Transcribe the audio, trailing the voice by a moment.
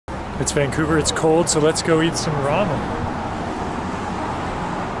It's Vancouver, it's cold, so let's go eat some ramen.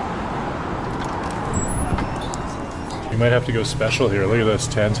 You might have to go special here. Look at this,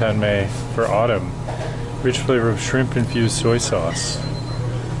 TanTanMen for autumn. Rich flavor of shrimp infused soy sauce.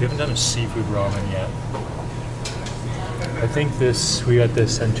 We haven't done a seafood ramen yet. I think we got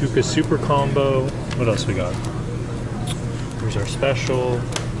this Santouka super combo. What else we got? Here's our special.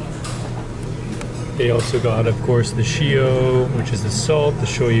 They also got, of course, the shio, which is the salt, the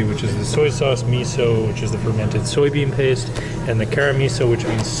shoyu, which is the soy sauce, miso, which is the fermented soybean paste, and the kara miso, which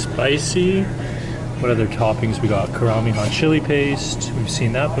means spicy. What other toppings we got? Karami hot chili paste. We've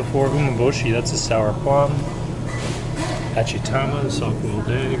seen that before. Umeboshi, that's a sour plum. Achitama, the soft-boiled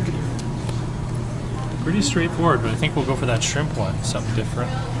egg. Pretty straightforward, but I think we'll go for that shrimp one, something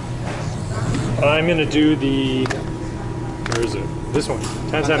different. I'm gonna do the, where is it? This one,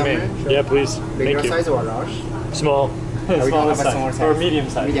 TanTanMen. Sure. Yeah, please. Bigger Thank you. size or large? Small. Small size. Or medium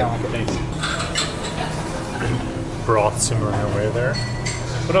size. Medium, okay. Thanks. Broth simmering away there.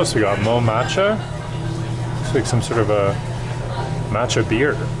 What else we got? Mo matcha. Looks like some sort of a matcha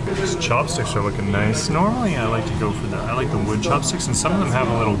beer. These chopsticks are looking nice. Normally I like to go for I like the wood chopsticks, and some of them have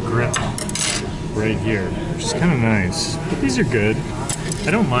a little grip right here, which is kind of nice. But these are good.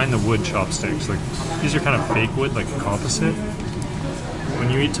 I don't mind the wood chopsticks. Like, these are kind of fake wood, like a composite. When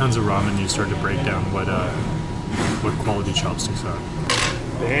you eat tons of ramen, you start to break down what quality chopsticks are.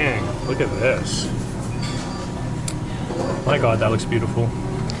 Dang, look at this. My God, that looks beautiful.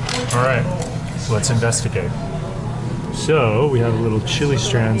 All right, let's investigate. So we have a little chili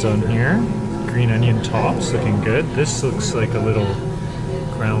strands on here. Green onion tops, looking good. This looks like a little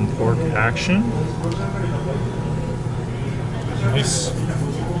ground pork action. Nice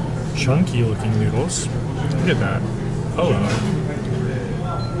chunky looking noodles. Look at that. Oh,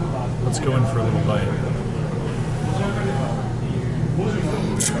 let's go in for a little bite.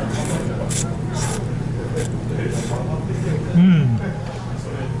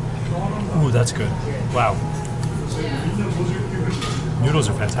 Ooh, that's good. Wow. Noodles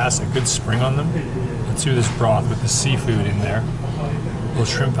are fantastic. Good spring on them. Let's do this broth with the seafood in there. Little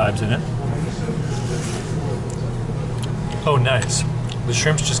shrimp vibes in it. Oh, nice. The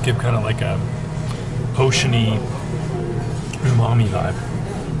shrimps just give kind of like a oceany umami vibe.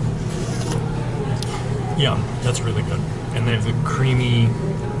 Yum, that's really good. And they have the creamy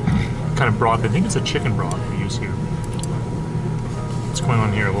kind of broth. I think it's a chicken broth we use here. What's going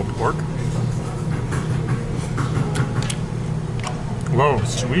on here? A little pork. Whoa,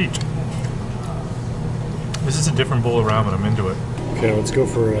 sweet. This is a different bowl of ramen. I'm into it. Okay, let's go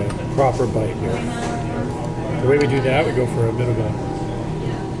for a proper bite here. The way we do that, we go for a bit of a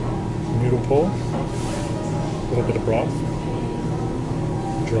noodle pull, a little bit of broth,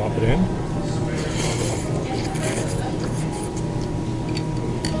 drop it in.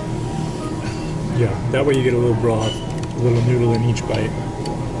 Yeah, that way you get a little broth, a little noodle in each bite.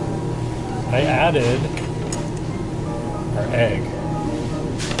 I added our egg,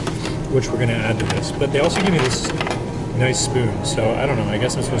 which we're gonna add to this, but they also give me this nice spoon, so I don't know, I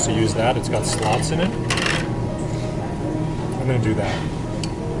guess I'm supposed to use that. It's got slots in it. I'm gonna do that.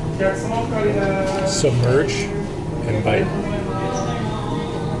 Submerge and bite.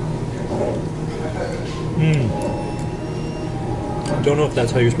 Don't know if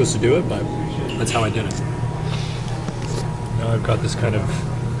that's how you're supposed to do it, but that's how I did it. Now I've got this kind of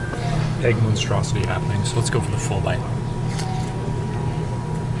egg monstrosity happening, so let's go for the full bite.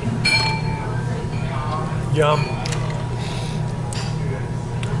 Yum.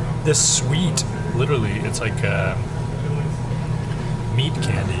 This sweet, literally, it's like meat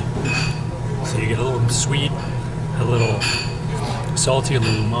candy. So you get a little sweet, a little salty, a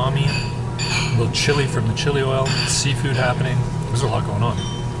little umami, a little chili from the chili oil, seafood happening. There's a lot going on.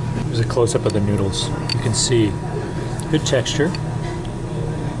 Here's a close-up of the noodles. You can see good texture.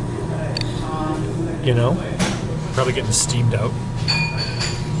 You know, probably getting steamed out.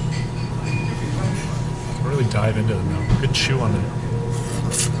 Really dive into them now. Good chew on them.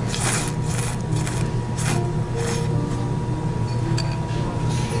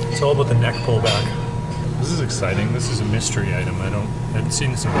 It's all about the neck pullback. This is exciting. This is a mystery item. I haven't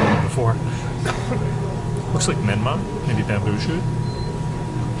seen this in ramen before. Looks like menma, maybe bamboo shoot.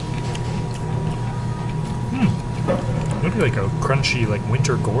 Maybe like a crunchy, like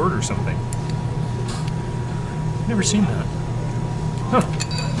winter gourd or something. Never seen that. Huh.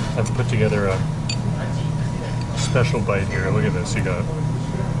 I've put together a special bite here. Look at this. You got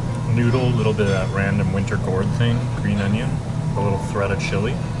noodle, a little bit of that random winter gourd thing, green onion, a little thread of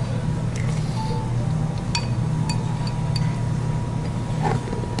chili.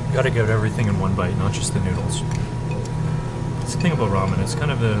 You gotta get everything in one bite, not just the noodles. That's the thing about ramen. It's kind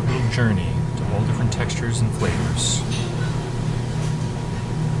of a little journey to all different textures and flavors.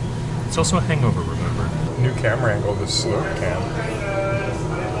 It's also a hangover, remember? New camera angle, the slurp cam.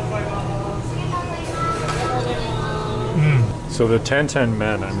 So the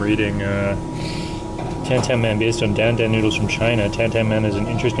TanTanMen, I'm reading TanTanMen based on Dan Dan Noodles from China. TanTanMen is an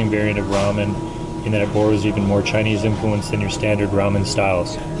interesting variant of ramen in that it borrows even more Chinese influence than your standard ramen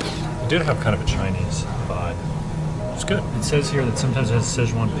styles. It did have kind of a Chinese vibe. It's good. It says here that sometimes it has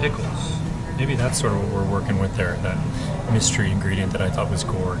Sichuan pickles. Maybe that's sort of what we're working with there, that mystery ingredient that I thought was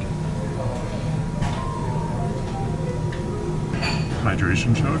gourd.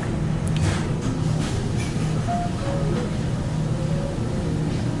 Hydration choke.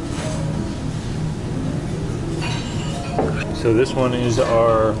 So this one is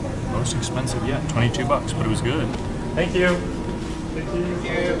our most expensive yet, 22 bucks, but it was good. Thank you. Thank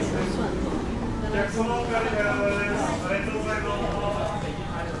you.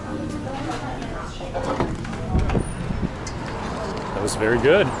 That was very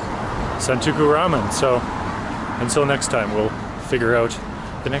good. Santouka ramen. So until next time, we'll figure out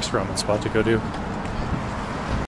the next ramen spot to go to.